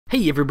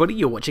Hey everybody,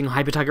 you're watching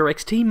Hyper Tiger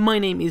XT. My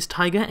name is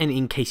Tiger, and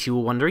in case you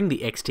were wondering, the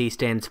XT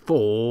stands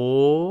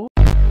for...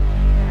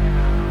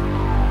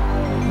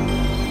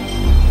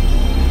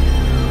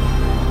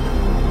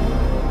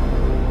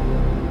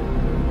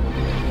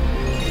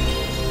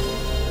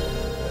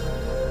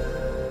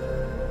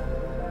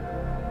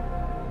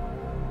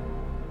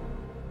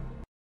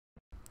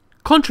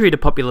 Contrary to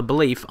popular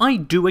belief, I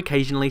do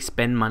occasionally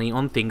spend money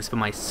on things for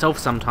myself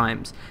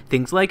sometimes.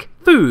 Things like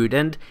food,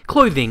 and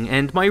clothing,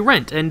 and my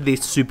rent, and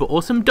this super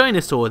awesome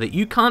dinosaur that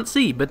you can't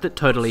see but that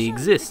totally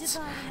exists.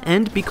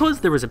 And because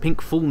there is a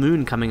pink full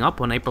moon coming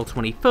up on April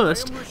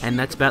 21st, and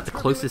that's about the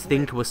closest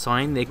thing to a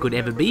sign there could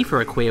ever be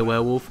for a queer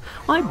werewolf,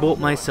 I bought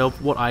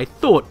myself what I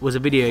thought was a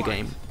video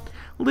game.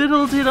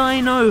 Little did I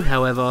know,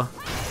 however.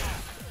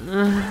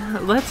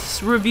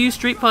 Let's review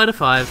Street Fighter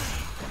V.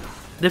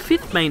 The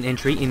fifth main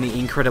entry in the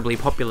incredibly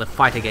popular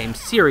fighter game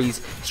series,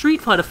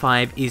 Street Fighter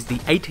V is the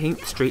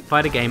 18th Street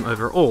Fighter game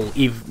overall,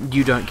 if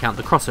you don't count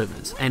the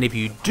crossovers. And if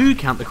you do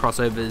count the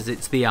crossovers,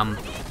 it's the,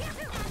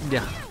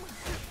 yeah.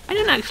 I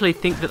don't actually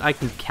think that I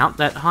can count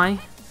that high.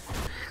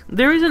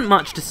 There isn't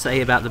much to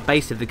say about the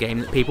base of the game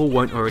that people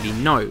won't already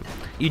know.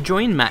 You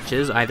join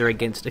matches either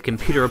against a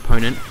computer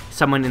opponent,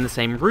 someone in the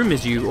same room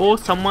as you, or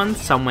someone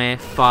somewhere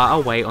far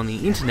away on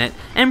the internet,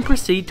 and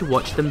proceed to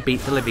watch them beat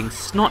the living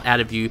snot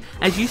out of you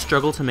as you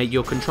struggle to make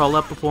your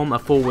controller perform a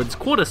forwards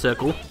quarter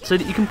circle so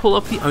that you can pull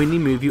off the only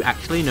move you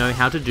actually know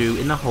how to do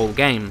in the whole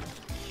game.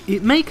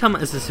 It may come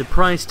as a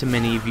surprise to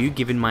many of you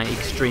given my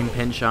extreme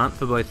penchant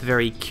for both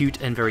very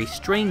cute and very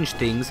strange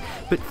things,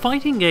 but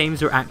fighting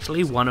games are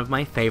actually one of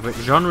my favourite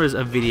genres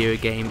of video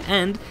game,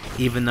 and,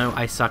 even though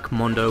I suck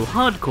mondo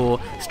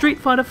hardcore, Street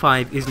Fighter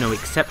V is no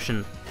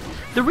exception.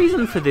 The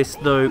reason for this,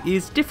 though,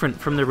 is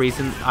different from the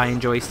reason I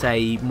enjoy,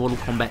 say, Mortal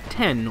Kombat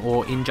 10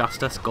 or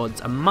Injustice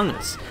Gods Among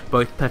Us,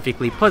 both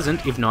perfectly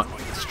pleasant, if not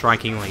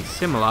strikingly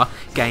similar,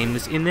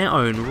 games in their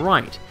own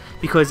right.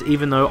 Because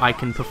even though I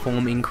can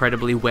perform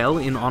incredibly well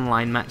in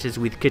online matches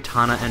with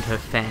Kitana and her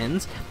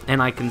fans,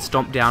 and I can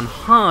stomp down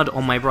hard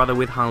on my brother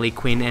with Harley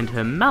Quinn and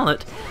her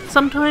mallet,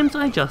 sometimes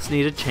I just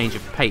need a change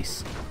of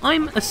pace.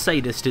 I'm a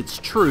sadist, it's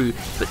true,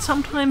 but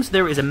sometimes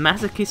there is a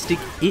masochistic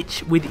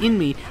itch within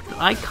me that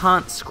I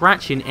can't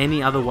scratch in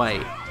any other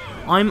way.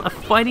 I'm a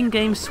fighting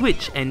game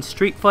switch, and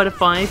Street Fighter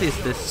V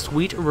is the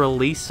sweet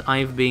release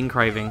I've been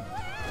craving.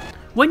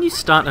 When you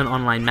start an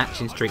online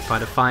match in Street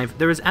Fighter V,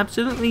 there is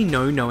absolutely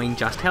no knowing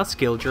just how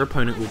skilled your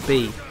opponent will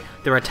be.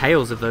 There are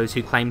tales of those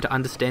who claim to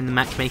understand the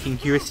matchmaking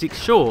heuristics,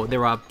 sure,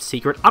 there are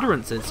secret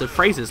utterances of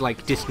phrases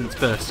like distance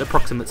burst,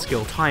 approximate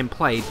skill, time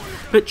played,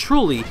 but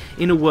truly,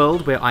 in a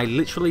world where I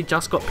literally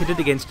just got pitted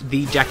against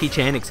the Jackie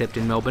Chan, except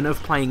in Melbourne,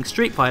 of playing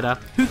Street Fighter,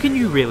 who can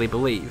you really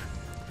believe?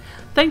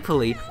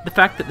 Thankfully, the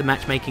fact that the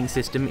matchmaking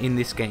system in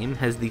this game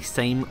has the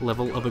same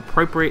level of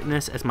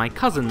appropriateness as my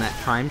cousin that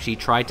time she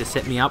tried to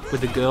set me up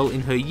with a girl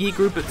in her year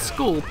group at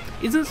school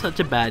isn't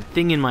such a bad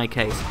thing in my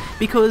case,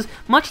 because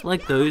much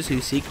like those who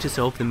seek to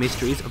solve the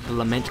mysteries of the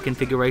Lament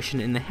configuration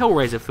in the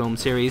Hellraiser film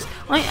series,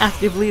 I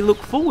actively look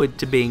forward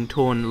to being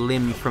torn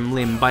limb from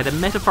limb by the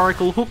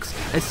metaphorical hooks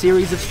a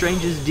series of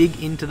strangers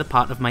dig into the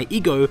part of my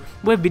ego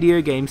where video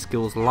game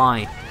skills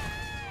lie.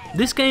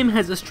 This game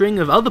has a string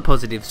of other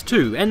positives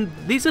too, and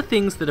these are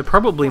things that are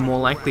probably more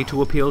likely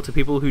to appeal to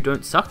people who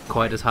don't suck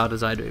quite as hard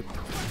as I do.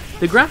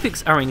 The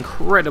graphics are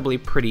incredibly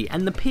pretty,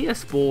 and the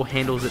PS4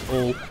 handles it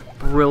all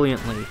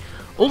brilliantly.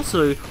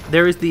 Also,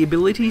 there is the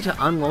ability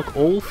to unlock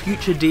all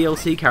future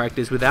DLC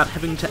characters without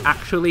having to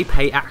actually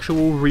pay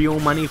actual real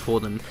money for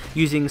them,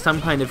 using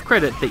some kind of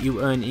credit that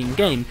you earn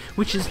in-game,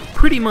 which is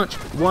pretty much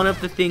one of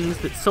the things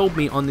that sold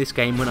me on this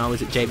game when I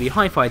was at JB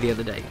Hi-Fi the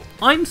other day.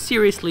 I'm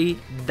seriously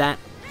that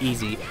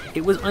easy.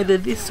 It was either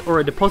this or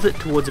a deposit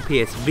towards a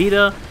PS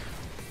Vita.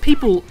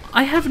 People,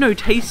 I have no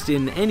taste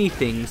in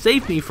anything.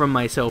 Save me from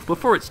myself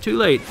before it's too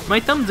late.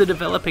 My thumbs are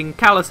developing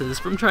calluses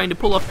from trying to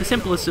pull off the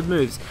simplest of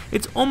moves.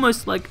 It's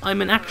almost like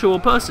I'm an actual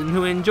person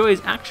who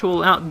enjoys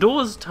actual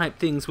outdoors type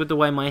things with the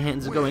way my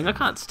hands are going. I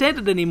can't stand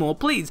it anymore.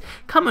 Please,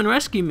 come and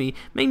rescue me.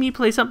 Make me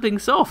play something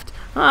soft.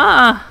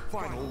 Ah!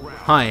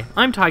 Hi,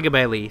 I'm Tiger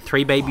Bailey,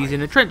 3 babies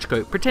in a trench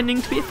coat,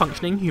 pretending to be a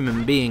functioning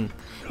human being.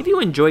 If you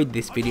enjoyed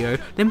this video,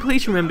 then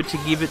please remember to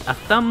give it a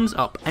thumbs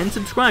up and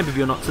subscribe if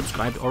you're not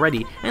subscribed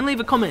already, and leave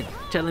a comment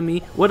telling me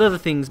what other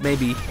things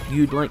maybe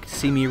you'd like to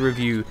see me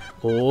review,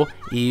 or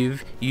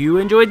if you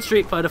enjoyed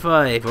Street Fighter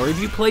V, or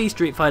if you play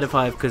Street Fighter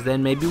V, because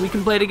then maybe we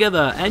can play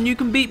together and you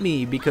can beat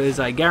me, because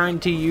I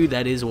guarantee you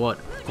that is what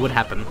would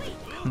happen.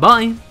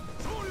 Bye!